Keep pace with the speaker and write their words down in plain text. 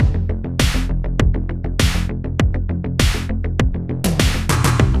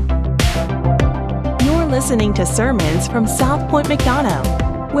listening to sermons from South Point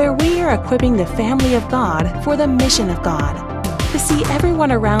McDonough, where we are equipping the family of God for the mission of God, to see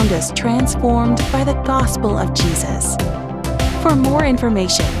everyone around us transformed by the gospel of Jesus. For more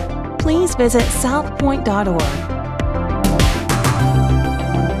information, please visit southpoint.org.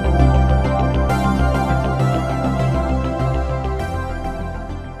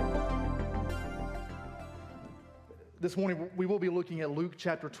 This morning, we will be looking at Luke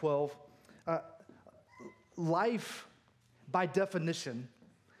chapter 12. Life, by definition,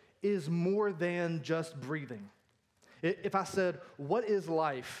 is more than just breathing. If I said, what is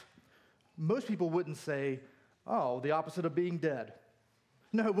life? Most people wouldn't say, oh, the opposite of being dead.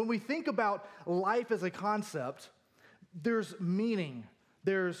 No, when we think about life as a concept, there's meaning,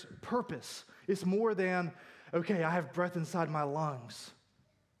 there's purpose. It's more than, okay, I have breath inside my lungs.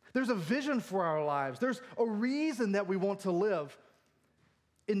 There's a vision for our lives. There's a reason that we want to live.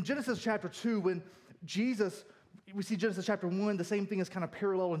 In Genesis chapter 2, when we see Genesis chapter 1, the same thing is kind of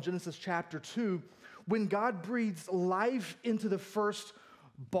parallel in Genesis chapter 2. When God breathes life into the first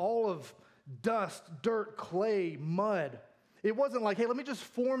ball of dust, dirt, clay, mud, it wasn't like, hey, let me just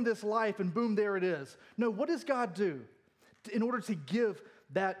form this life and boom, there it is. No, what does God do in order to give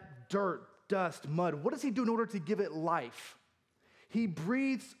that dirt, dust, mud? What does he do in order to give it life? He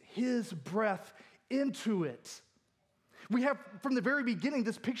breathes his breath into it. We have, from the very beginning,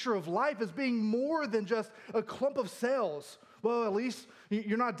 this picture of life as being more than just a clump of cells. Well, at least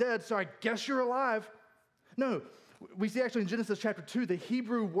you're not dead, so I guess you're alive. No, we see actually in Genesis chapter 2, the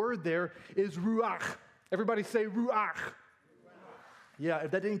Hebrew word there is ruach. Everybody say ruach. Yeah,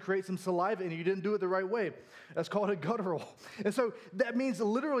 if that didn't create some saliva and you didn't do it the right way, that's called a guttural. And so that means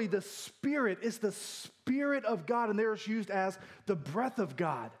literally the Spirit is the Spirit of God, and there it's used as the breath of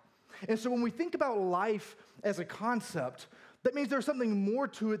God. And so when we think about life as a concept, that means there's something more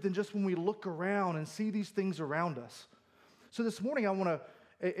to it than just when we look around and see these things around us. So this morning I want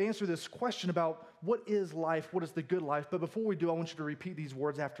to answer this question about what is life, what is the good life. But before we do, I want you to repeat these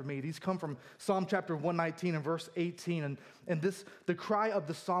words after me. These come from Psalm chapter 119 and verse 18. And the cry of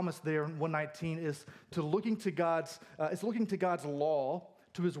the psalmist there in 119 is looking to God's law,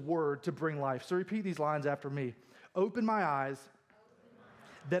 to his word to bring life. So repeat these lines after me. Open my eyes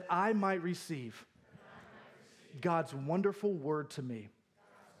that I might receive God's wonderful word to me.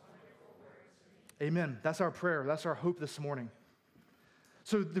 Amen. That's our prayer. That's our hope this morning.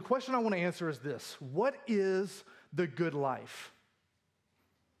 So the question I want to answer is this: what is the good life?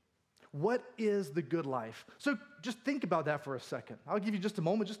 What is the good life? So just think about that for a second. I'll give you just a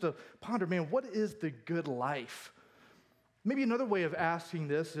moment just to ponder, man, what is the good life? Maybe another way of asking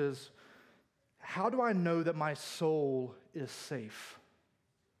this is, how do I know that my soul is safe?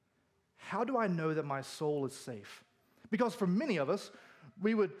 How do I know that my soul is safe? Because for many of us,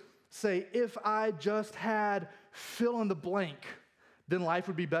 we would say, if I just had fill in the blank, then life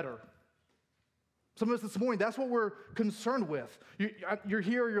would be better. Some of us this morning, that's what we're concerned with. You're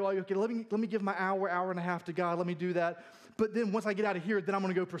here, you're like, okay, let me give my hour and a half to God, let me do that. But then once I get out of here, then I'm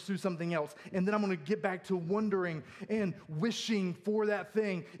going to go pursue something else. And then I'm going to get back to wondering and wishing for that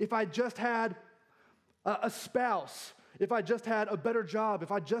thing. If I just had a spouse, if I just had a better job,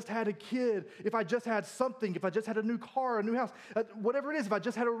 if I just had a kid, if I just had something, if I just had a new car, a new house, whatever it is, if I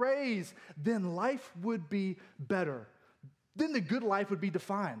just had a raise, then life would be better. Then the good life would be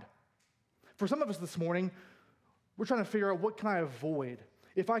defined. For some of us this morning, we're trying to figure out, what can I avoid?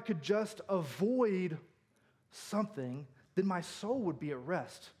 If I could just avoid something, then my soul would be at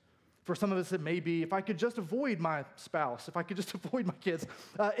rest. For some of us, it may be, if I could just avoid my spouse, if I could just avoid my kids,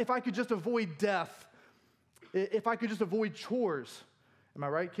 if I could just avoid death, if I could just avoid chores. Am I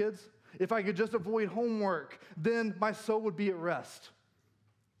right, kids? If I could just avoid homework, then my soul would be at rest.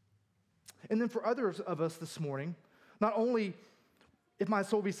 And then for others of us this morning, not only if my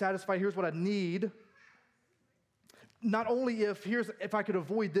soul be satisfied, here's what I need. Not only if I could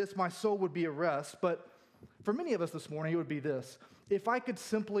avoid this, my soul would be at rest, but for many of us this morning, it would be this: if I could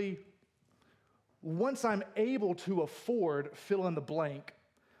simply, once I'm able to afford fill in the blank,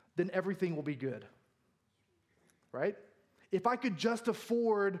 then everything will be good. Right? If I could just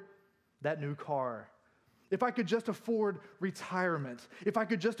afford that new car, if I could just afford retirement, if I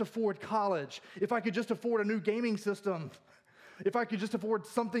could just afford college, if I could just afford a new gaming system, if I could just afford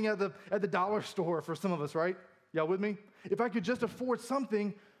something at the dollar store for some of us, right? Y'all with me? If I could just afford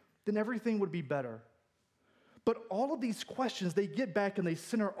something, then everything would be better. But all of these questions, they get back and they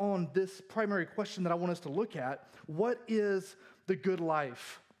center on this primary question that I want us to look at. What is the good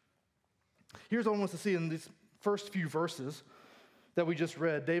life? Here's what I want us to see in these first few verses that we just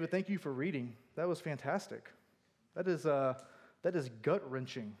read. David, thank you for reading. That was fantastic. That is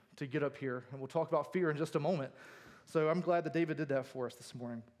gut-wrenching, to get up here, and we'll talk about fear in just a moment. So I'm glad that David did that for us this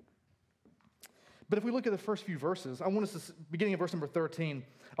morning. But if we look at the first few verses, I want us to, beginning of verse number 13,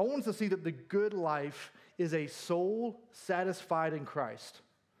 I want us to see that the good life is a soul satisfied in Christ.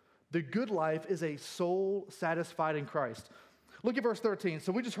 The good life is a soul satisfied in Christ. Look at verse 13.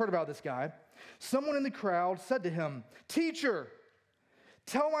 So we just heard about this guy. Someone in the crowd said to him, "Teacher,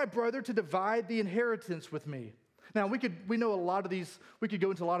 tell my brother to divide the inheritance with me." Now, we know a lot of these, we could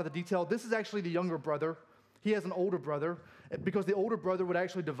go into a lot of the detail. This is actually the younger brother. He has an older brother because the older brother would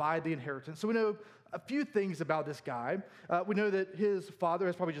actually divide the inheritance. So we know a few things about this guy. We know that his father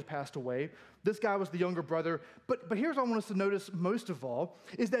has probably just passed away. This guy was the younger brother. But here's what I want us to notice most of all,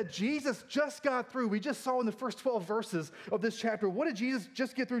 is that Jesus just got through. We just saw in the first 12 verses of this chapter, what did Jesus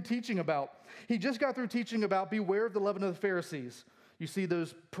just get through teaching about? He just got through teaching about beware of the leaven of the Pharisees. You see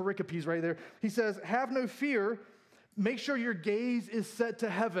those pericopes right there. He says, have no fear. Make sure your gaze is set to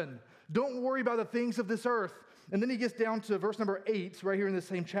heaven. Don't worry about the things of this earth. And then he gets down to verse number 8, right here in the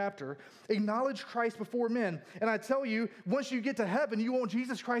same chapter. Acknowledge Christ before men. And I tell you, once you get to heaven, you want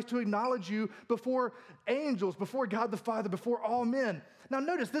Jesus Christ to acknowledge you before angels, before God the Father, before all men. Now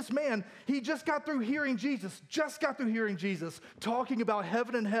notice, this man, he just got through hearing Jesus, talking about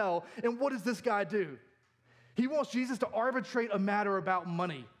heaven and hell. And what does this guy do? He wants Jesus to arbitrate a matter about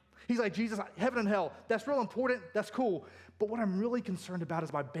money. He's like, Jesus, heaven and hell, that's real important, that's cool. But what I'm really concerned about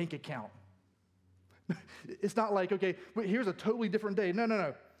is my bank account. It's not like, okay, here's a totally different day.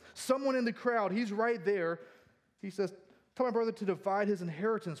 No. Someone in the crowd, he's right there. He says, tell my brother to divide his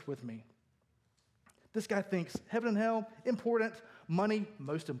inheritance with me. This guy thinks heaven and hell, important. Money,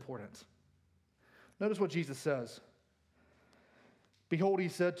 most important. Notice what Jesus says. Behold, he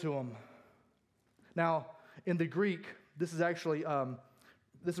said to him. Now, in the Greek, this is actually,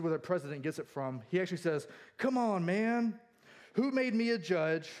 this is where the president gets it from. He actually says, come on, man. Who made me a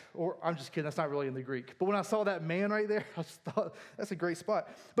judge? Or, I'm just kidding, that's not really in the Greek. But when I saw that man right there, I just thought, that's a great spot.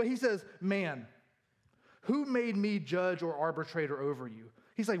 But he says, man, who made me judge or arbitrator over you?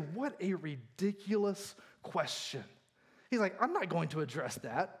 He's like, what a ridiculous question. He's like, I'm not going to address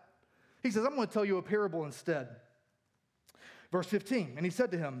that. He says, I'm going to tell you a parable instead. Verse 15, and he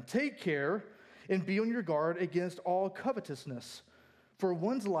said to him, take care and be on your guard against all covetousness, for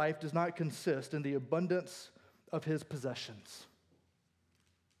one's life does not consist in the abundance of his possessions.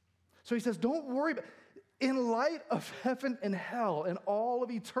 So he says, don't worry about, in light of heaven and hell and all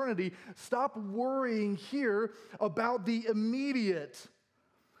of eternity, stop worrying here about the immediate.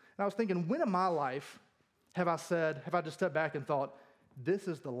 And I was thinking, when in my life have I just stepped back and thought, this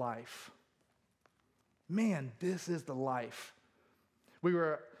is the life? Man, this is the life. We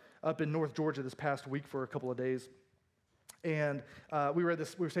were up in North Georgia this past week for a couple of days, and we were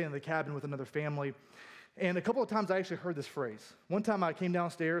staying in the cabin with another family. And a couple of times I actually heard this phrase. One time I came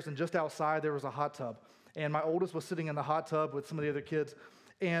downstairs, and just outside there was a hot tub. And my oldest was sitting in the hot tub with some of the other kids.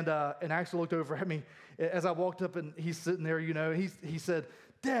 And Axel looked over at me as I walked up, and he's sitting there, you know. He said,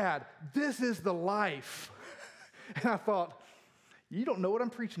 Dad, this is the life. And I thought, you don't know what I'm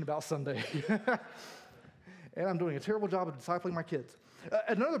preaching about Sunday. And I'm doing a terrible job of discipling my kids.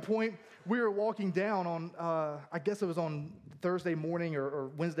 At another point, we were walking down on, I guess it was on Thursday morning or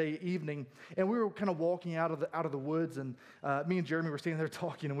Wednesday evening, and we were kind of walking out of the woods, and me and Jeremy were standing there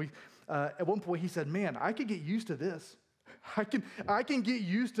talking, and we, at one point he said, man, I could get used to this. I can get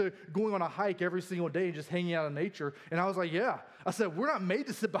used to going on a hike every single day and just hanging out in nature. And I was like, yeah. I said, we're not made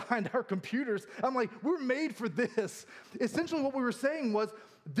to sit behind our computers. I'm like, we're made for this. Essentially what we were saying was,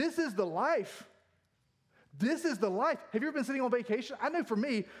 this is the life. This is the life. Have you ever been sitting on vacation? I know for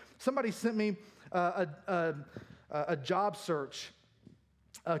me, somebody sent me a job search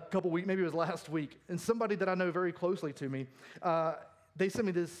a couple weeks, maybe it was last week, and somebody that I know very closely to me, they sent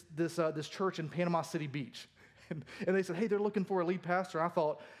me this church in Panama City Beach. And they said, hey, they're looking for a lead pastor. I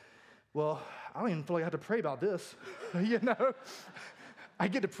thought, well, I don't even feel like I have to pray about this. You know, I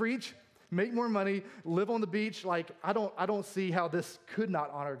get to preach, make more money, live on the beach. Like, I don't see how this could not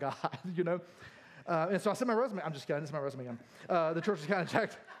honor God, you know. And so I sent my resume. I'm just kidding. This is my resume again. The church is kind of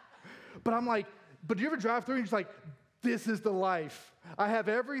checked. But I'm like, but do you ever drive through and you're just like, this is the life. I have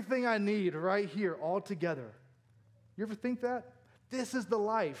everything I need right here all together. You ever think that? This is the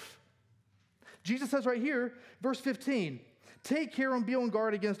life. Jesus says right here, verse 15, take care and be on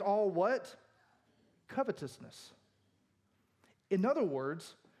guard against all what? Covetousness. In other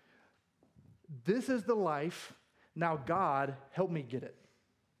words, this is the life. Now God, help me get it.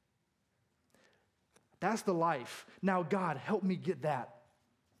 That's the life. Now God, help me get that.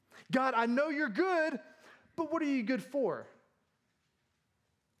 God, I know you're good, but what are you good for?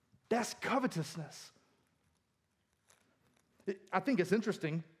 That's covetousness. I think it's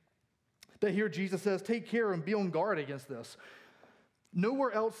interesting That here Jesus says, take care and be on guard against this.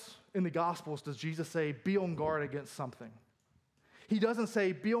 Nowhere else in the Gospels does Jesus say, be on guard against something. He doesn't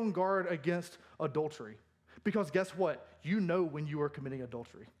say, be on guard against adultery. Because guess what? You know when you are committing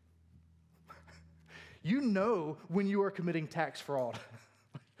adultery. You know when you are committing tax fraud.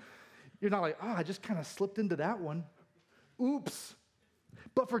 You're not like, I just kind of slipped into that one. Oops.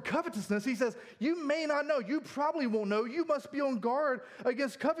 But for covetousness, he says, you may not know. You probably won't know. You must be on guard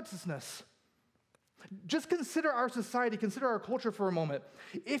against covetousness. Just consider our society, consider our culture for a moment.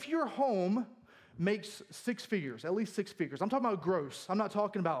 If your home makes six figures, at least six figures, I'm talking about gross. I'm not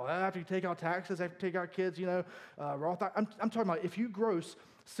talking about after you take out taxes, after you take out kids, Roth. I'm talking about if you gross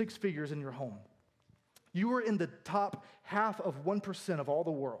six figures in your home, you are in the top half of 1% of all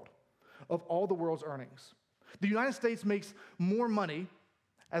the world's earnings. The United States makes more money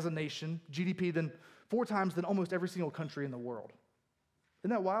as a nation, GDP, than 4 times than almost every single country in the world. Isn't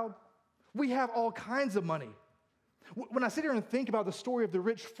that wild? We have all kinds of money. When I sit here and think about the story of the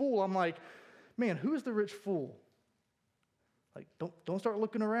rich fool, I'm like, man, who is the rich fool? Like, don't start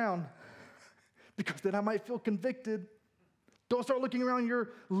looking around because then I might feel convicted. Don't start looking around your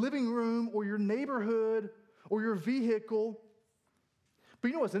living room or your neighborhood or your vehicle. But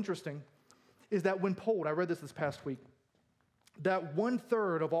you know what's interesting is that when polled, I read this past week, that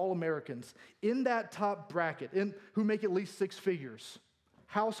 1/3 of all Americans in that top bracket, who make at least six figures,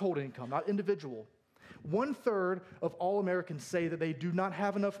 household income, not individual, 1/3 of all Americans say that they do not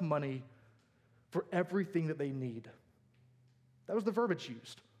have enough money for everything that they need. That was the verbiage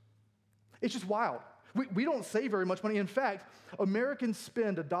used. It's just wild. We don't save very much money. In fact, Americans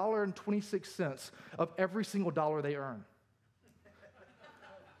spend $1.26 of every single dollar they earn.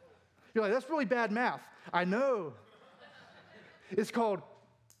 You're like, that's really bad math. I know. It's called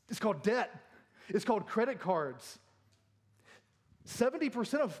debt. It's called credit cards.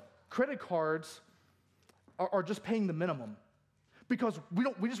 70% of credit cards are just paying the minimum because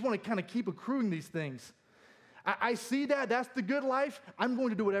we just want to kind of keep accruing these things. I see that's the good life. I'm going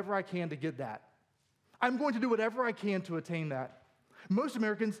to do whatever I can to get that. I'm going to do whatever I can to attain that. Most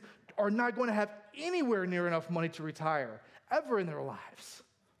Americans are not going to have anywhere near enough money to retire ever in their lives.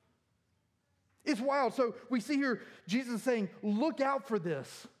 It's wild. So we see here Jesus is saying, look out for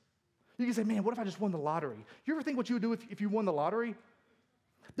this. You can say, man, what if I just won the lottery? You ever think what you would do if you won the lottery?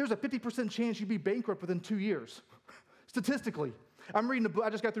 There's a 50% chance you'd be bankrupt within 2 years, statistically. I'm reading a book. I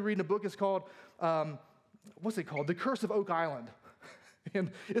just got through reading a book. It's called, what's it called? The Curse of Oak Island.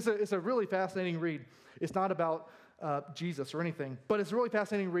 And it's a really fascinating read. It's not about Jesus or anything, but it's a really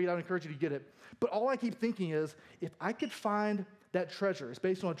fascinating read. I would encourage you to get it. But all I keep thinking is, if I could find that treasure, it's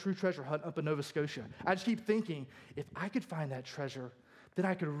based on a true treasure hunt up in Nova Scotia. I just keep thinking, if I could find that treasure, then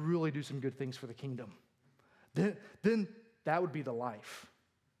I could really do some good things for the kingdom. Then that would be the life.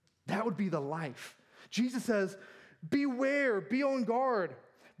 That would be the life. Jesus says, beware, be on guard.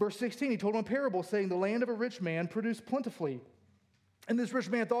 Verse 16, he told him a parable saying, the land of a rich man produced plentifully. And this rich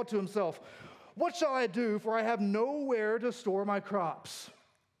man thought to himself, what shall I do, for I have nowhere to store my crops?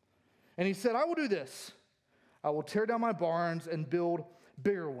 And he said, I will do this. I will tear down my barns and build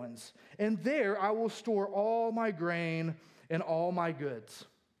bigger ones. And there I will store all my grain and all my goods.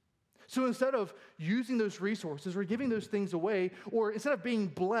 So instead of using those resources or giving those things away, or instead of being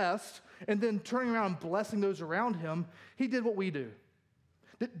blessed and then turning around and blessing those around him, he did what we do.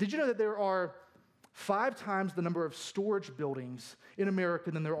 Did you know that there are 5 times the number of storage buildings in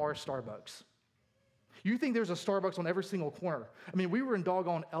America than there are Starbucks? You think there's a Starbucks on every single corner. I mean, we were in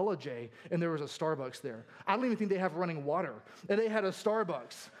doggone LJ, and there was a Starbucks there. I don't even think they have running water, and they had a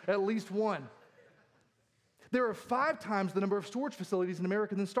Starbucks, at least one. There are 5 times the number of storage facilities in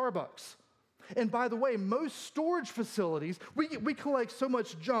America than Starbucks. And by the way, most storage facilities, we collect so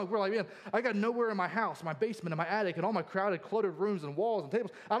much junk. We're like, man, I got nowhere in my house, my basement, in my attic, and all my crowded, cluttered rooms and walls and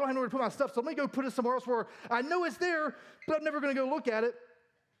tables. I don't have nowhere to put my stuff, so let me go put it somewhere else where I know it's there, but I'm never going to go look at it.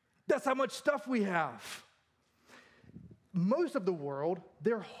 That's how much stuff we have. Most of the world,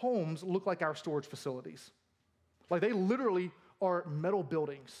 their homes look like our storage facilities. Like they literally are metal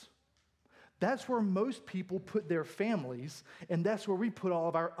buildings. That's where most people put their families, and that's where we put all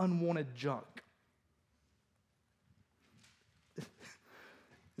of our unwanted junk. Is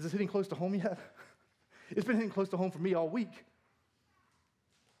this hitting close to home yet? It's been hitting close to home for me all week.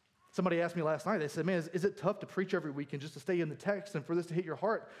 Somebody asked me last night, they said, man, is it tough to preach every week and just to stay in the text and for this to hit your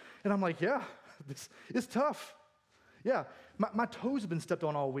heart? And I'm like, yeah, it's tough. Yeah, my toes have been stepped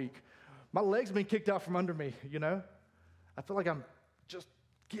on all week. My legs have been kicked out from under me, you know? I feel like I'm just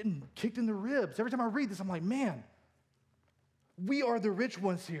getting kicked in the ribs. Every time I read this, I'm like, man, we are the rich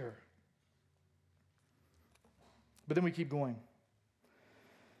ones here. But then we keep going.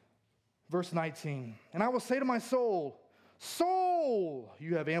 Verse 19, and I will say to my soul, soul,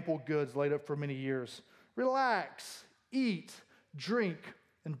 you have ample goods laid up for many years. Relax, eat, drink,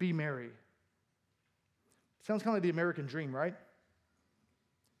 and be merry. Sounds kind of like the American dream, right?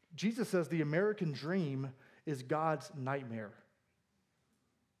 Jesus says the American dream is God's nightmare.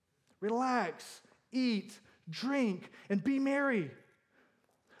 Relax, eat, drink, and be merry.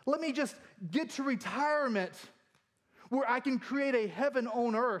 Let me just get to retirement where I can create a heaven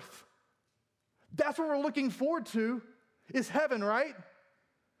on earth. That's what we're looking forward to, is heaven, right?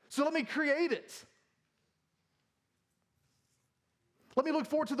 So let me create it. Let me look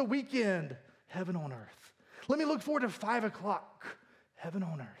forward to the weekend, heaven on earth. Let me look forward to 5 o'clock, heaven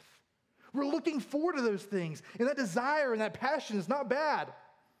on earth. We're looking forward to those things, and that desire and that passion is not bad.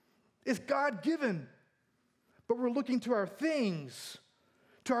 It's God-given. But we're looking to our things,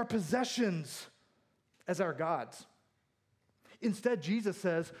 to our possessions as our gods. Instead, Jesus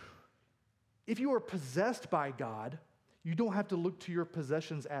says, if you are possessed by God, you don't have to look to your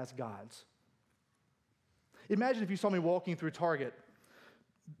possessions as gods. Imagine if you saw me walking through Target,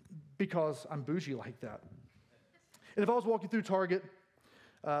 because I'm bougie like that. And if I was walking through Target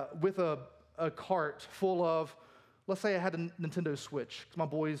with a cart full of, let's say I had a Nintendo Switch, because my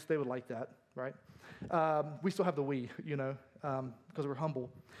boys, they would like that, right? We still have the Wii, because we're humble.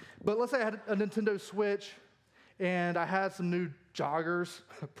 But let's say I had a Nintendo Switch, and I had some new joggers,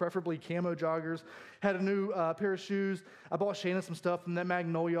 preferably camo joggers, had a new pair of shoes. I bought Shannon some stuff from that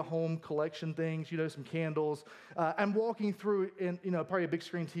Magnolia Home collection things, some candles. I'm walking through in, probably a big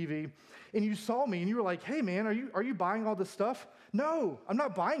screen TV, and you saw me and you were like, hey man, are you buying all this stuff? No, I'm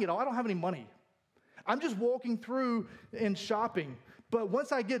not buying it all. I don't have any money. I'm just walking through and shopping. But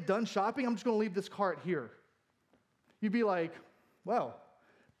once I get done shopping, I'm just going to leave this cart here. You'd be like, well,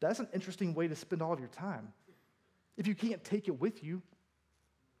 that's an interesting way to spend all of your time if you can't take it with you.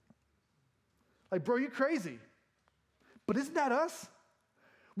 Like, bro, you're crazy. But isn't that us?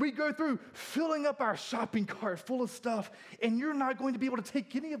 We go through filling up our shopping cart full of stuff, and you're not going to be able to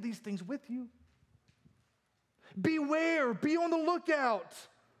take any of these things with you. Beware, be on the lookout.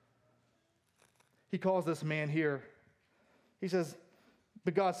 He calls this man here. He says,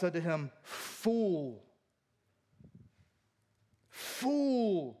 but God said to him, fool,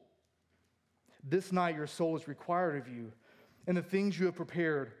 fool. This night your soul is required of you, and the things you have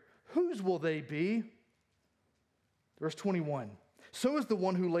prepared, whose will they be? Verse 21, so is the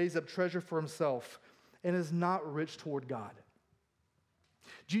one who lays up treasure for himself and is not rich toward God.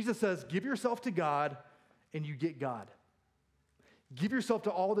 Jesus says, give yourself to God and you get God. Give yourself to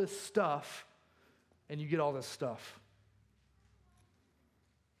all this stuff and you get all this stuff.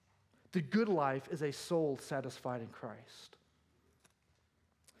 The good life is a soul satisfied in Christ.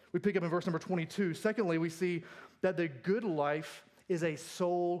 We pick up in verse number 22. Secondly, we see that the good life is a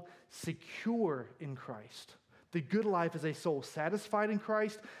soul secure in Christ. The good life is a soul satisfied in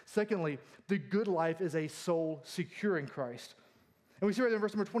Christ. Secondly, the good life is a soul secure in Christ. And we see right there in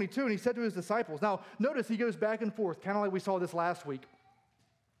verse number 22, and he said to his disciples. Now, notice he goes back and forth, kind of like we saw this last week.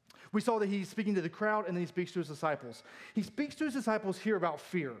 We saw that he's speaking to the crowd, and then he speaks to his disciples. He speaks to his disciples here about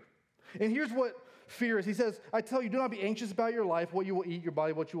fear. And here's what fear is. He says, I tell you, do not be anxious about your life, what you will eat, your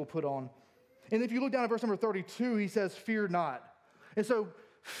body, what you will put on. And if you look down at verse number 32, he says, fear not. And so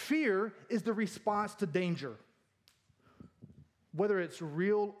fear is the response to danger, whether it's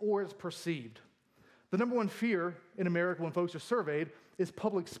real or it's perceived. The number one fear in America when folks are surveyed is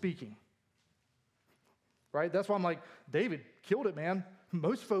public speaking, right? That's why I'm like, David killed it, man.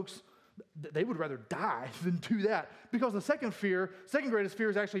 Most folks, they would rather die than do that, because the second greatest fear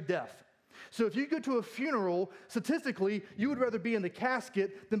is actually death. So if you go to a funeral, statistically, you would rather be in the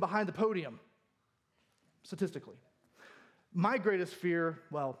casket than behind the podium, statistically. My greatest fear,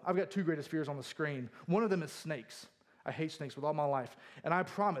 well, I've got two greatest fears on the screen. One of them is snakes. I hate snakes with all my life. And I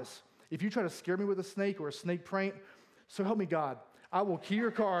promise, if you try to scare me with a snake or a snake prank, so help me God, I will key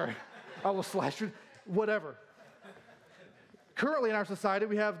your car, I will slash your, whatever. Currently in our society,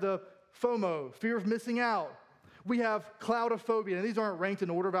 we have the FOMO, fear of missing out. We have cloudophobia, and these aren't ranked in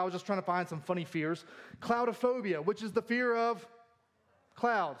order, but I was just trying to find some funny fears. Cloudophobia, which is the fear of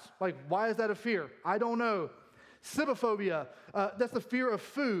clouds. Like, why is that a fear? I don't know. Cybophobia, that's the fear of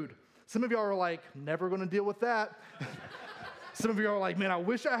food. Some of y'all are like, never going to deal with that. Some of y'all are like, man, I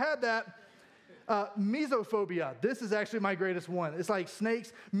wish I had that. Mesophobia, this is actually my greatest one. It's like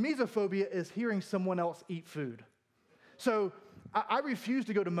snakes. Mesophobia is hearing someone else eat food. So I refuse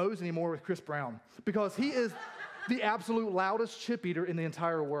to go to Moe's anymore with Chris Brown, because he is the absolute loudest chip eater in the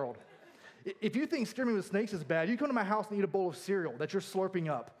entire world. If you think scaring me with snakes is bad, you come to my house and eat a bowl of cereal that you're slurping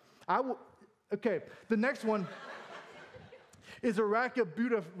up. I will. Okay, the next one is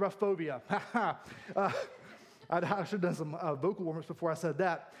arachidorophobia. I should have done some vocal warm-ups before I said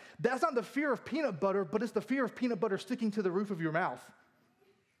that. That's not the fear of peanut butter, but it's the fear of peanut butter sticking to the roof of your mouth.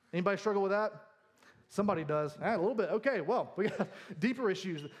 Anybody struggle with that? Somebody does. A little bit. Okay, well, we got deeper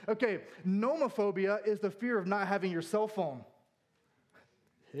issues. Okay, nomophobia is the fear of not having your cell phone.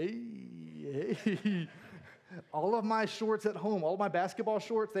 Hey. All of my shorts at home, all of my basketball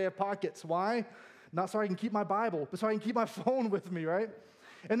shorts, they have pockets. Why? Not so I can keep my Bible, but so I can keep my phone with me, right?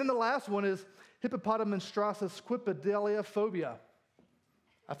 And then the last one is hippopotamonstrosesquippedaliaphobia phobia.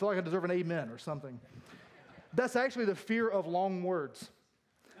 I feel like I deserve an amen or something. That's actually the fear of long words,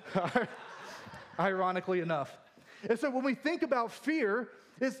 ironically enough. And so when we think about fear,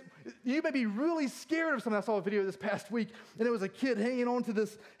 you may be really scared of something. I saw a video this past week, and it was a kid hanging onto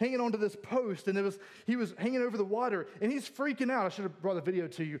this post, and he was hanging over the water, and he's freaking out. I should have brought the video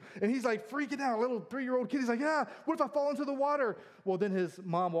to you. And he's like freaking out, a little 3-year-old kid. He's like, what if I fall into the water? Well, then his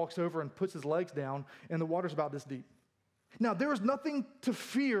mom walks over and puts his legs down, and the water's about this deep. Now, there was nothing to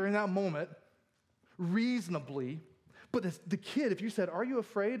fear in that moment, reasonably, but the kid, if you said, "Are you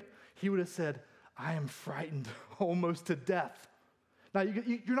afraid?" he would have said, "I am frightened almost to death." Now,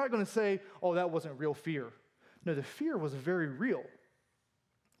 you're not going to say, "Oh, that wasn't real fear." No, the fear was very real,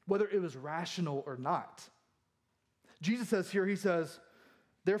 whether it was rational or not. Jesus says here, he says,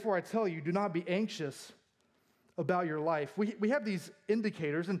 "Therefore I tell you, do not be anxious about your life." We have these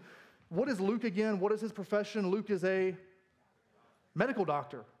indicators, and what is Luke again? What is his profession? Luke is a medical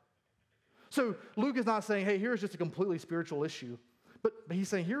doctor. So Luke is not saying, hey, here's just a completely spiritual issue, but he's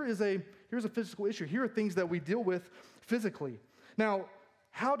saying here's a physical issue. Here are things that we deal with physically. Now,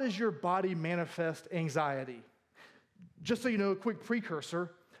 how does your body manifest anxiety? Just so you know, a quick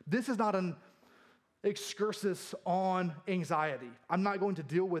precursor, this is not an excursus on anxiety. I'm not going to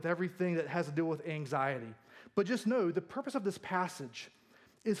deal with everything that has to do with anxiety. But just know, the purpose of this passage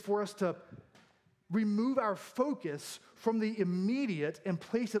is for us to remove our focus from the immediate and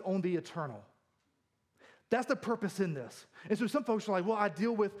place it on the eternal. That's the purpose in this. And so some folks are like, well, I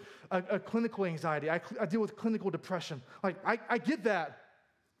deal with a clinical anxiety. I deal with clinical depression. Like, I get that.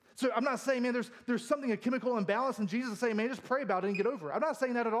 So I'm not saying, man, there's something, a chemical imbalance, and Jesus is saying, man, just pray about it and get over it. I'm not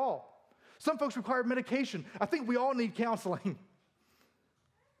saying that at all. Some folks require medication. I think we all need counseling.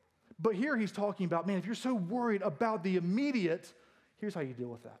 But here he's talking about, man, if you're so worried about the immediate, here's how you deal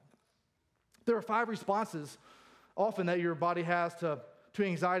with that. There are 5 responses often that your body has to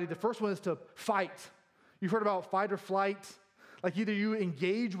anxiety. The first one is to fight. You've heard about fight or flight. Like either you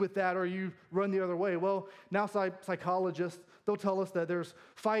engage with that or you run the other way. Well, now psychologists, they'll tell us that there's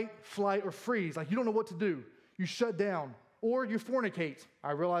fight, flight, or freeze. Like you don't know what to do. You shut down or you fornicate.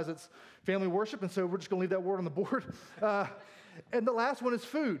 I realize it's family worship, and so we're just going to leave that word on the board. And the last one is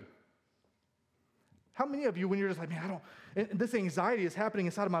food. How many of you, when you're just like, man, this anxiety is happening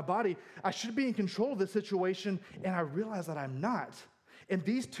inside of my body, I should be in control of this situation, and I realize that I'm not. And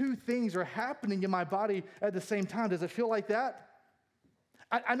these 2 things are happening in my body at the same time. Does it feel like that?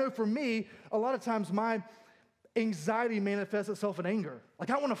 I know for me, a lot of times my anxiety manifests itself in anger. Like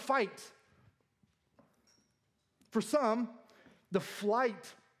I want to fight. For some, the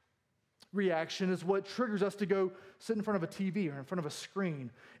flight reaction is what triggers us to go sit in front of a TV or in front of a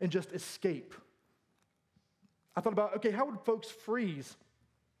screen and just escape. I thought about, okay, how would folks freeze?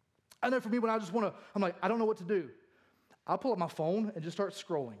 I know for me, when I just I'm like, I don't know what to do. I'll pull up my phone and just start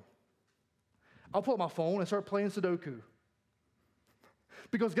scrolling. I'll pull up my phone and start playing Sudoku.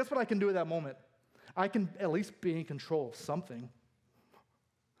 Because guess what I can do at that moment? I can at least be in control of something.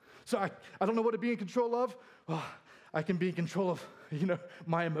 So I don't know what to be in control of. Oh, I can be in control of,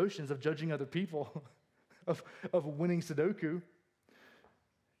 my emotions, of judging other people, of winning Sudoku.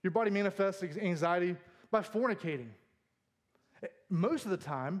 Your body manifests anxiety by fornicating. Most of the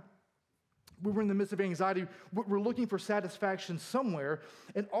time, when we're in the midst of anxiety, we're looking for satisfaction somewhere,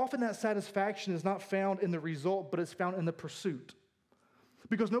 and often that satisfaction is not found in the result, but it's found in the pursuit.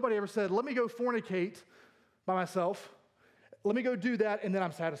 Because nobody ever said, let me go fornicate by myself, let me go do that, and then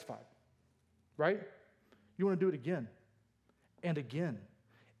I'm satisfied, right? You want to do it again, and again,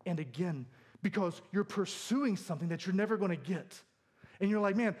 and again, because you're pursuing something that you're never going to get. And you're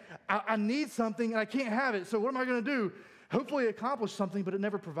like, man, I need something and I can't have it. So what am I going to do? Hopefully accomplish something, but it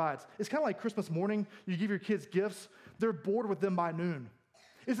never provides. It's kind of like Christmas morning. You give your kids gifts. They're bored with them by noon.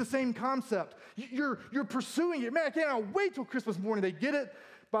 It's the same concept. You're pursuing it. Man, I can't wait till Christmas morning. They get it.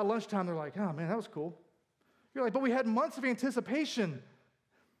 By lunchtime, they're like, oh, man, that was cool. You're like, but we had months of anticipation.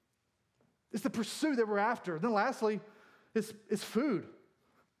 It's the pursuit that we're after. Then lastly, it's food.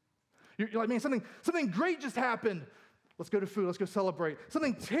 You're like, man, something great just happened. Let's go to food. Let's go celebrate.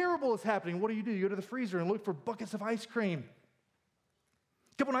 Something terrible is happening. What do? You go to the freezer and look for buckets of ice cream.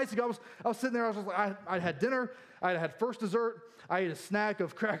 couple nights ago, I was sitting there, I had dinner, I had first dessert, I ate a snack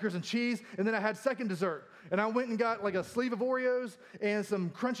of crackers and cheese, and then I had second dessert. And I went and got like a sleeve of Oreos and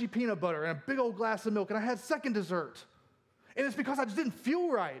some crunchy peanut butter and a big old glass of milk, and I had second dessert. And it's because I just didn't feel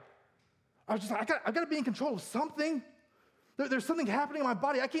right. I was just like, I've got to be in control of something. There's something happening in my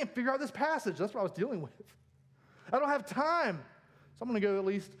body. I can't figure out this passage. That's what I was dealing with. I don't have time. So I'm going to go at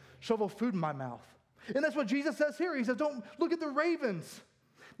least shovel food in my mouth. And that's what Jesus says here. He says, don't look at the ravens.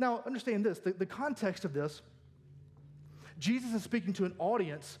 Now, understand this. The context of this, Jesus is speaking to an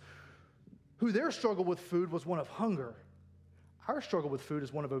audience who their struggle with food was one of hunger. Our struggle with food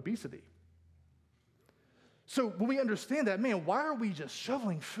is one of obesity. So when we understand that, man, why are we just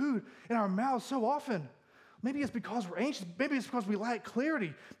shoveling food in our mouths so often? Maybe it's because we're anxious. Maybe it's because we lack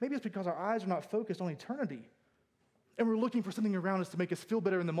clarity. Maybe it's because our eyes are not focused on eternity. And we're looking for something around us to make us feel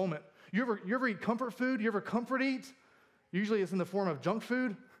better in the moment. You ever eat comfort food? You ever comfort eat? Usually it's in the form of junk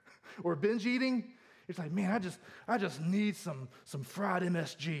food or binge eating. It's like, man, I just need some fried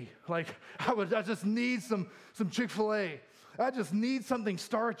MSG. Like, I just need some Chick-fil-A. I just need something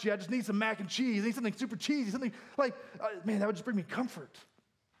starchy. I just need some mac and cheese. I need something super cheesy. Something like, man, that would just bring me comfort.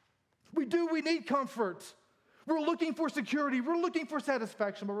 We need comfort. We're looking for security. We're looking for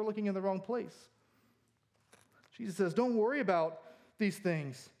satisfaction, but we're looking in the wrong place. Jesus says, don't worry about these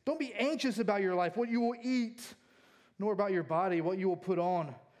things. Don't be anxious about your life, what you will eat, nor about your body, what you will put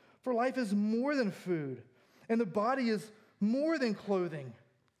on. For life is more than food, and the body is more than clothing.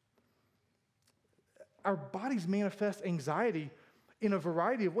 Our bodies manifest anxiety in a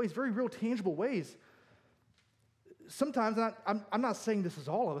variety of ways, very real, tangible ways. Sometimes, and I'm not saying this is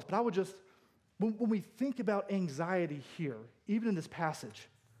all of us, but I would just, when we think about anxiety here, even in this passage,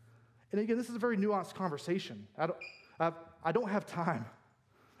 and again, this is a very nuanced conversation. I don't have time,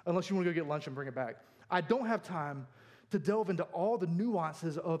 unless you want to go get lunch and bring it back. I don't have time to delve into all the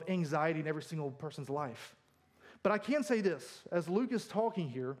nuances of anxiety in every single person's life. But I can say this, as Luke is talking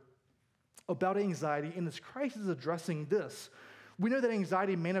here about anxiety, and as Christ is addressing this, we know that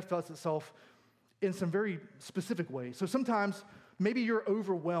anxiety manifests itself in some very specific ways. So sometimes, maybe you're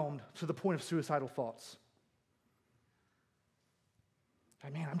overwhelmed to the point of suicidal thoughts.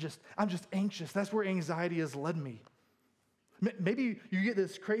 Like, man, I'm just anxious. That's where anxiety has led me. Maybe you get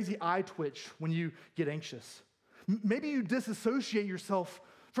this crazy eye twitch when you get anxious. Maybe you disassociate yourself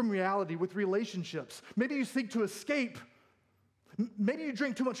from reality with relationships. Maybe you seek to escape. Maybe you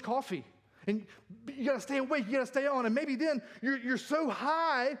drink too much coffee and you got to stay awake, you got to stay on. And maybe then you're so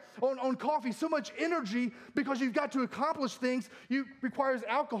high on coffee, so much energy because you've got to accomplish things, it requires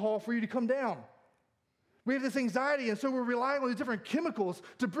alcohol for you to come down. We have this anxiety, and so we're relying on these different chemicals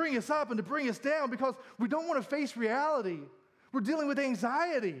to bring us up and to bring us down because we don't want to face reality. We're dealing with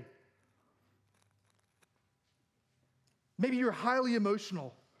anxiety. Maybe you're highly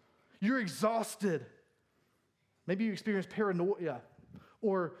emotional. You're exhausted. Maybe you experience paranoia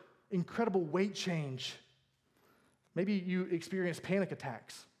or incredible weight change. Maybe you experience panic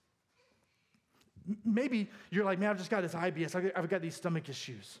attacks. Maybe you're like, man, I've just got this IBS. I've got these stomach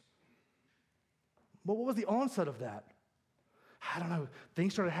issues. Well, what was the onset of that? I don't know.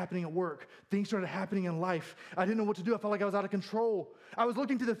 Things started happening at work. Things started happening in life. I didn't know what to do. I felt like I was out of control. I was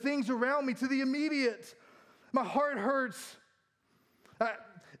looking to the things around me, to the immediate. My heart hurts.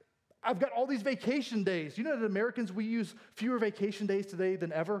 I've got all these vacation days. You know that Americans, we use fewer vacation days today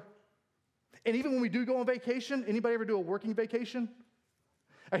than ever. And even when we do go on vacation, anybody ever do a working vacation?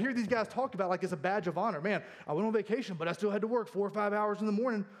 I hear these guys talk about like it's a badge of honor. Man, I went on vacation, but I still had to work 4 or 5 hours in the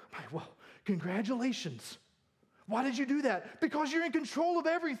morning. I'm like, well, congratulations. Why did you do that? Because you're in control of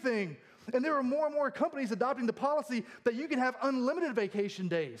everything. And there are more and more companies adopting the policy that you can have unlimited vacation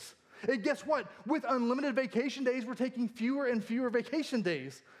days. And guess what? With unlimited vacation days, we're taking fewer and fewer vacation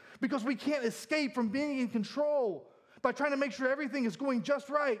days because we can't escape from being in control by trying to make sure everything is going just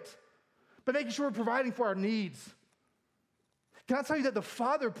right, by making sure we're providing for our needs. Can I tell you that the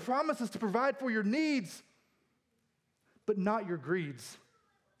Father promises to provide for your needs, but not your greeds?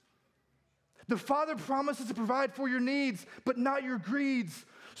 The Father promises to provide for your needs, but not your greeds.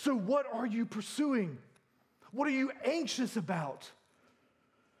 So what are you pursuing? What are you anxious about?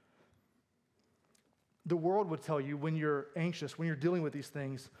 The world would tell you when you're anxious, when you're dealing with these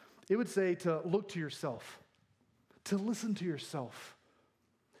things, it would say to look to yourself, to listen to yourself,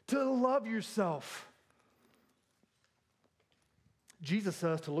 to love yourself. Jesus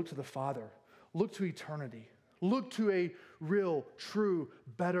says to look to the Father, look to eternity, look to a real, true,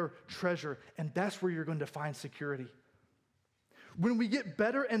 better treasure, and that's where you're going to find security. When we get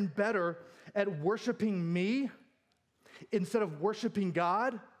better and better at worshiping me instead of worshiping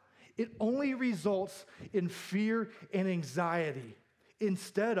God, it only results in fear and anxiety.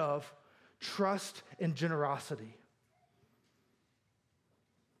 instead of trust and generosity.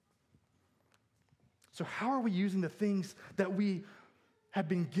 So how are we using the things that we have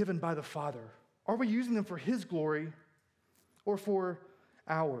been given by the Father? Are we using them for His glory or for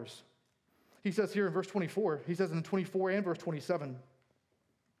ours? He says here in verse 24, he says in 24 and verse 27,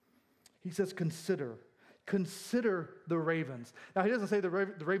 he says, consider the ravens. Now, he doesn't say the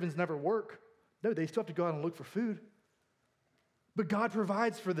ravens never work. No, they still have to go out and look for food. But God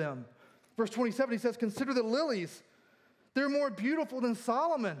provides for them. Verse 27, he says, consider the lilies. They're more beautiful than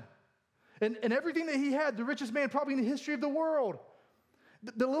Solomon. And everything that he had, the richest man probably in the history of the world.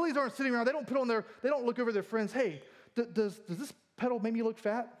 The lilies aren't sitting around. They don't look over their friends. Hey, does this petal make me look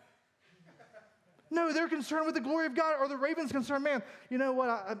fat? No, they're concerned with the glory of God. Are the ravens concerned? Man, you know what?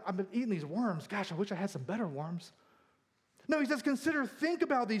 I've been eating these worms. Gosh, I wish I had some better worms. No, he says, think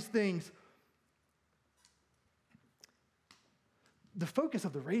about these things. The focus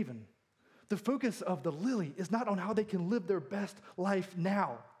of the raven, the focus of the lily is not on how they can live their best life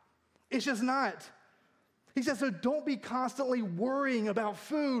now. It's just not. He says, so don't be constantly worrying about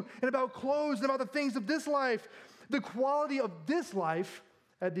food and about clothes and about the things of this life, the quality of this life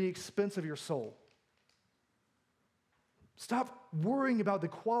at the expense of your soul. Stop worrying about the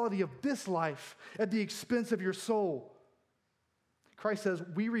quality of this life at the expense of your soul. Christ says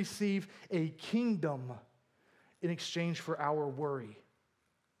we receive a kingdom in exchange for our worry.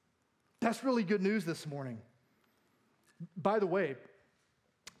 That's really good news this morning. By the way,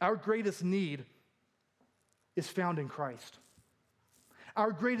 our greatest need is found in Christ.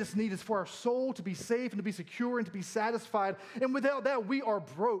 Our greatest need is for our soul to be safe and to be secure and to be satisfied. And without that, we are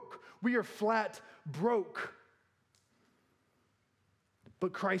broke. We are flat broke.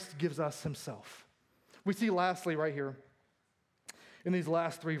 But Christ gives us himself. We see lastly right here in these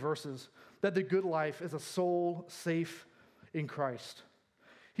last three verses that the good life is a soul safe in Christ.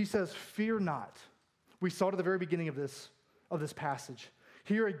 He says, fear not. We saw it at the very beginning of this passage.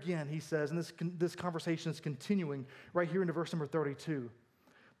 Here again, he says, and this conversation is continuing right here into verse number 32.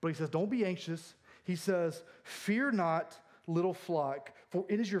 But he says, don't be anxious. He says, fear not, little flock, for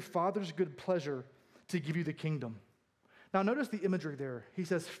it is your Father's good pleasure to give you the kingdom. Now notice the imagery there. He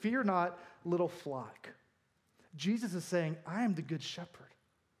says, fear not, little flock. Jesus is saying, I am the good shepherd.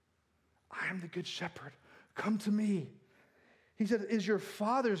 I am the good shepherd. Come to me. He said, it is your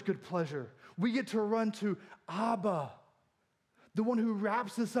Father's good pleasure. We get to run to Abba, the one who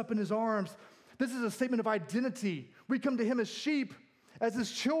wraps us up in his arms. This is a statement of identity. We come to him as sheep, as his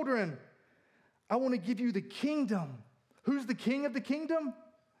children. I want to give you the kingdom. Who's the king of the kingdom?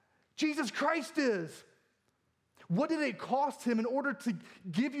 Jesus Christ is. What did it cost him in order to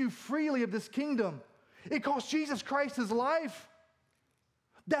give you freely of this kingdom? It cost Jesus Christ his life.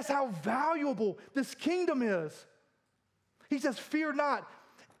 That's how valuable this kingdom is. He says, fear not.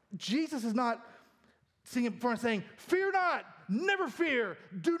 Jesus is not sitting in front saying, fear not, never fear,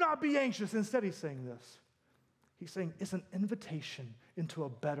 do not be anxious. Instead, he's saying this. He's saying it's an invitation into a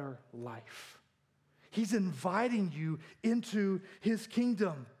better life. He's inviting you into his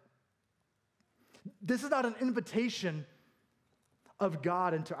kingdom. This is not an invitation of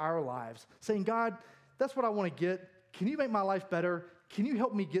God into our lives, saying, God, that's what I want to get. Can you make my life better? Can you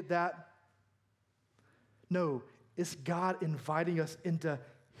help me get that? No, it's God inviting us into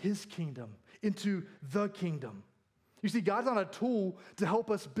his kingdom, into the kingdom. You see, God's not a tool to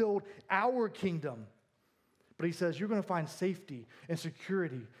help us build our kingdom, but he says, you're going to find safety and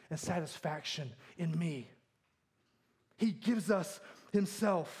security and satisfaction in me. He gives us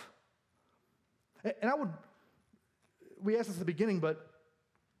himself. And we asked this at the beginning, but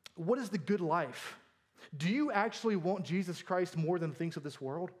what is the good life? Do you actually want Jesus Christ more than the things of this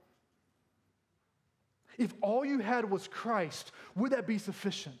world? If all you had was Christ, would that be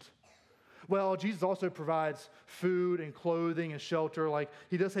sufficient? Well, Jesus also provides food and clothing and shelter. Like,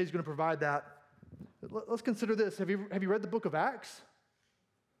 he does say he's going to provide that. Let's consider this. Have you read the book of Acts?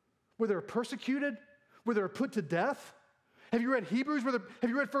 Where they're persecuted? Where they're put to death? Have you read Hebrews? Have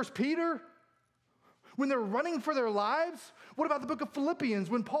you read 1 Peter? When they're running for their lives? What about the book of Philippians,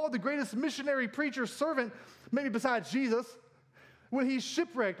 when Paul, the greatest missionary preacher servant, maybe besides Jesus, when he's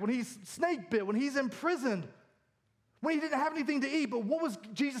shipwrecked, when he's snake bit, when he's imprisoned, when he didn't have anything to eat, but what was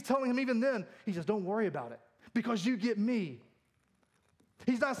Jesus telling him even then? He says, don't worry about it, because you get me.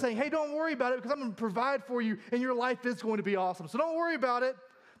 He's not saying, hey, don't worry about it, because I'm going to provide for you, and your life is going to be awesome. So don't worry about it.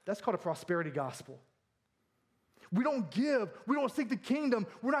 That's called a prosperity gospel. We don't give. We don't seek the kingdom.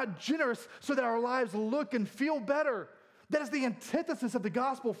 We're not generous so that our lives look and feel better. That is the antithesis of the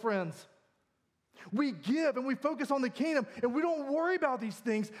gospel, friends. We give and we focus on the kingdom, and we don't worry about these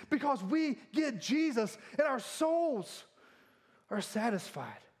things because we get Jesus, and our souls are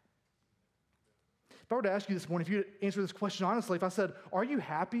satisfied. If I were to ask you this morning, if you answer this question honestly, if I said, are you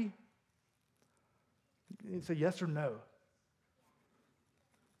happy? You'd say yes or no.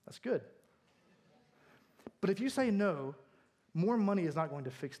 That's good. But if you say no, more money is not going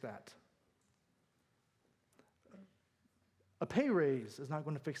to fix that. A pay raise is not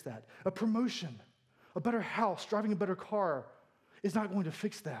going to fix that. A promotion, a better house, driving a better car is not going to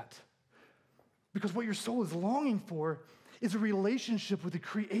fix that. Because what your soul is longing for is a relationship with the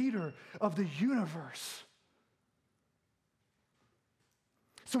creator of the universe.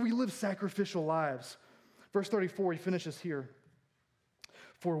 So we live sacrificial lives. Verse 34, he finishes here.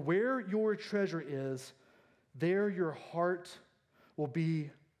 For where your treasure is, there your heart will be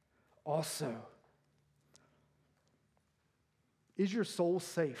also. Is your soul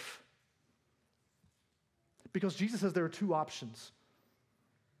safe? Because Jesus says there are two options.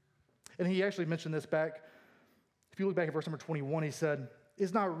 And he actually mentioned this back, if you look back at verse number 21, he said,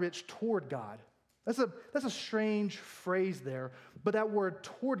 is not rich toward God. That's a strange phrase there, but that word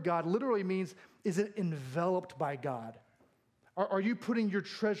toward God literally means, is it enveloped by God? Are you putting your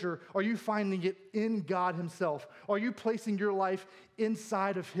treasure, are you finding it in God himself? Are you placing your life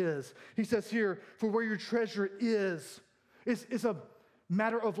inside of his? He says here, for where your treasure is a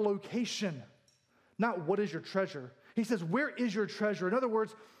matter of location, not what is your treasure. He says, where is your treasure? In other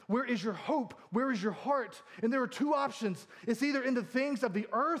words, where is your hope? Where is your heart? And there are two options. It's either in the things of the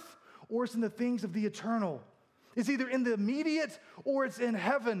earth or it's in the things of the eternal. It's either in the immediate or it's in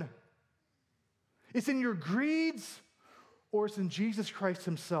heaven. It's in your greeds or it's in Jesus Christ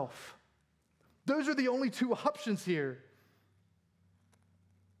himself. Those are the only two options here.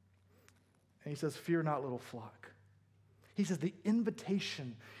 And he says, fear not, little flock. He says the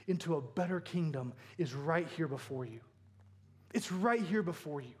invitation into a better kingdom is right here before you. It's right here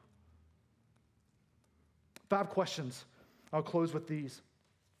before you. 5 questions. I'll close with these.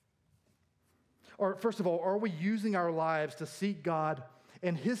 First of all, are we using our lives to seek God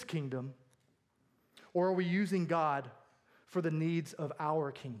and his kingdom, or are we using God for the needs of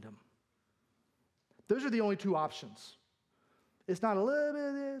our kingdom? Those are the only two options. It's not a little bit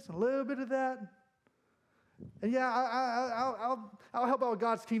of this and a little bit of that. And yeah, I'll help out with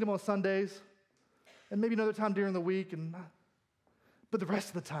God's kingdom on Sundays and maybe another time during the week. But the rest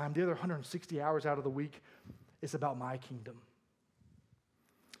of the time, the other 160 hours out of the week, it's about my kingdom.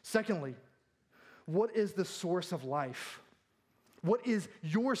 Secondly, what is the source of life? What is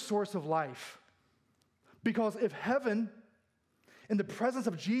your source of life? Because if heaven and the presence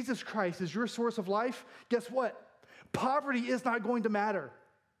of Jesus Christ is your source of life, guess what? Poverty is not going to matter.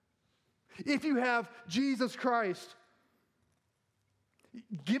 If you have Jesus Christ,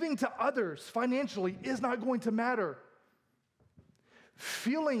 giving to others financially is not going to matter.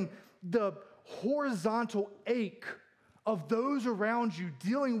 Feeling the horizontal ache of those around you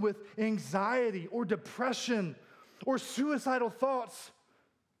dealing with anxiety or depression or suicidal thoughts,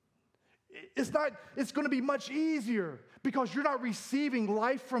 it's going to be much easier because you're not receiving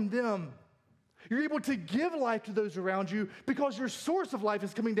life from them. You're able to give life to those around you because your source of life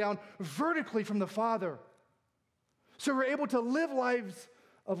is coming down vertically from the Father. So we're able to live lives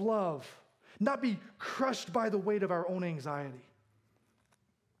of love, not be crushed by the weight of our own anxiety.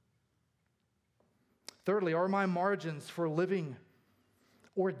 Thirdly, are my margins for living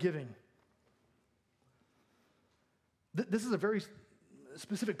or giving? This is a very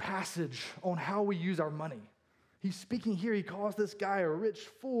specific passage on how we use our money. He's speaking here, he calls this guy a rich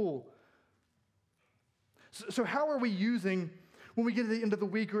fool. So how are we using, when we get to the end of the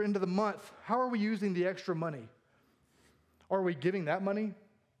week or end of the month, how are we using the extra money? Are we giving that money?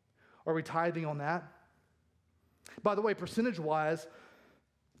 Are we tithing on that? By the way, percentage-wise,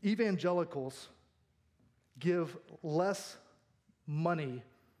 evangelicals give less money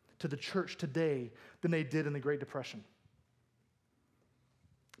to the church today than they did in the Great Depression.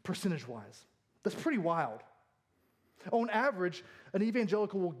 Percentage-wise. That's pretty wild. On average, an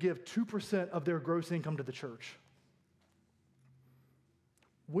evangelical will give 2% of their gross income to the church.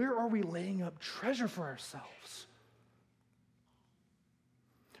 Where are we laying up treasure for ourselves?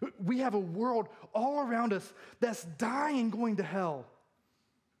 We have a world all around us that's dying, going to hell.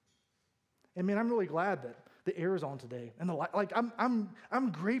 And man, I'm really glad that the air is on today, and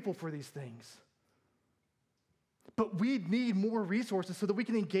I'm grateful for these things. But we need more resources so that we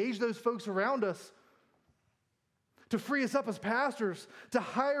can engage those folks around us, to free us up as pastors, to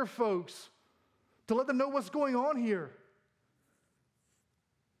hire folks, to let them know what's going on here.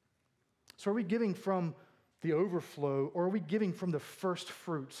 So are we giving from the overflow, or are we giving from the first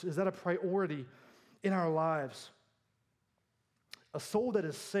fruits? Is that a priority in our lives? A soul that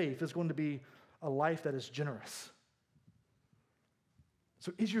is safe is going to be a life that is generous.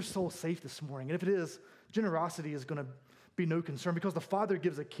 So is your soul safe this morning? And if it is, generosity is going to be no concern because the Father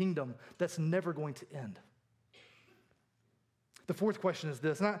gives a kingdom that's never going to end. The fourth question is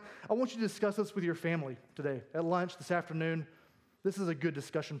this, and I want you to discuss this with your family today, at lunch this afternoon. This is a good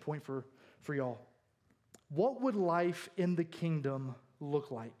discussion point for y'all. What would life in the kingdom look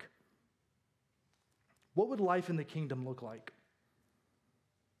like? What would life in the kingdom look like?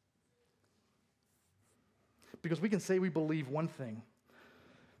 Because we can say we believe one thing,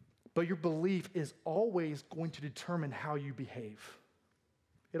 but your belief is always going to determine how you behave.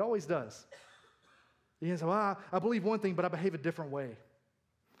 It always does. You can say, well, I believe one thing, but I behave a different way.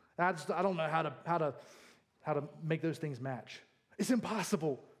 I don't know how to make those things match. It's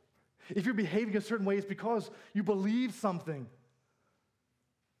impossible. If you're behaving a certain way, it's because you believe something.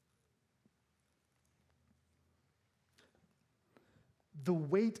 The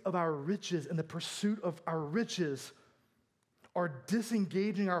weight of our riches and the pursuit of our riches are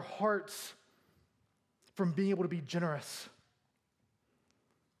disengaging our hearts from being able to be generous.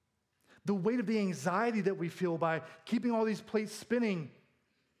 The weight of the anxiety that we feel by keeping all these plates spinning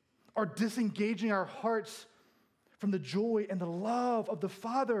are disengaging our hearts from the joy and the love of the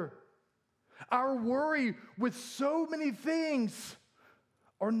Father. Our worry with so many things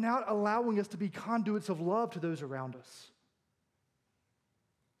are not allowing us to be conduits of love to those around us.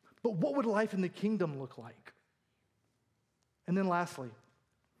 But what would life in the kingdom look like? And then lastly,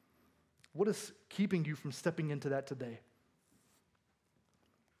 what is keeping you from stepping into that today?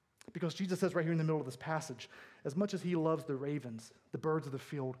 Because Jesus says right here in the middle of this passage, as much as he loves the ravens, the birds of the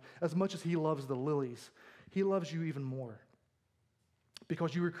field, as much as he loves the lilies, he loves you even more.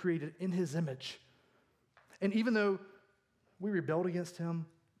 Because you were created in his image. And even though we rebelled against him,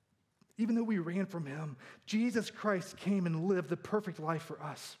 even though we ran from him, Jesus Christ came and lived the perfect life for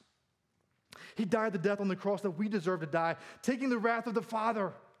us. He died the death on the cross that we deserve to die, taking the wrath of the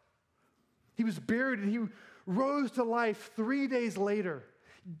Father. He was buried and he rose to life 3 days later,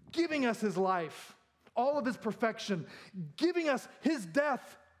 giving us his life, all of his perfection, giving us his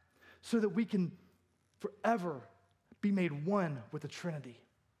death so that we can forever be made one with the Trinity.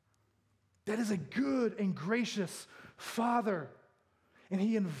 That is a good and gracious Father, and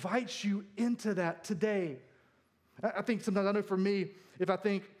he invites you into that today. I think sometimes, I know for me, if I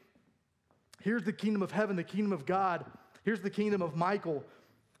think, here's the kingdom of heaven, the kingdom of God, here's the kingdom of Michael,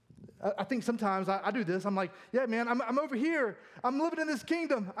 I think sometimes I do this. I'm like, yeah, man, I'm over here. I'm living in this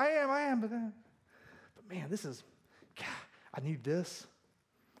kingdom. I am. But man, this is, God, I need this.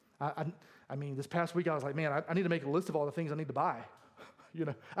 I mean, this past week I was like, man, I need to make a list of all the things I need to buy.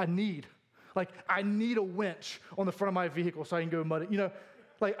 I need a winch on the front of my vehicle so I can go mud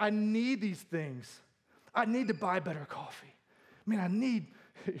it. I need these things. I need to buy better coffee. Man, I need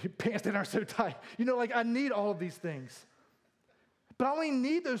pants that aren't so tight. I need all of these things. But I only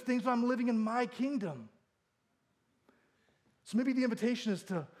need those things when I'm living in my kingdom. So maybe the invitation is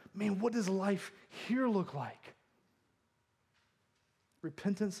to, man, what does life here look like?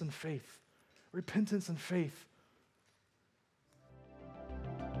 Repentance and faith. Repentance and faith.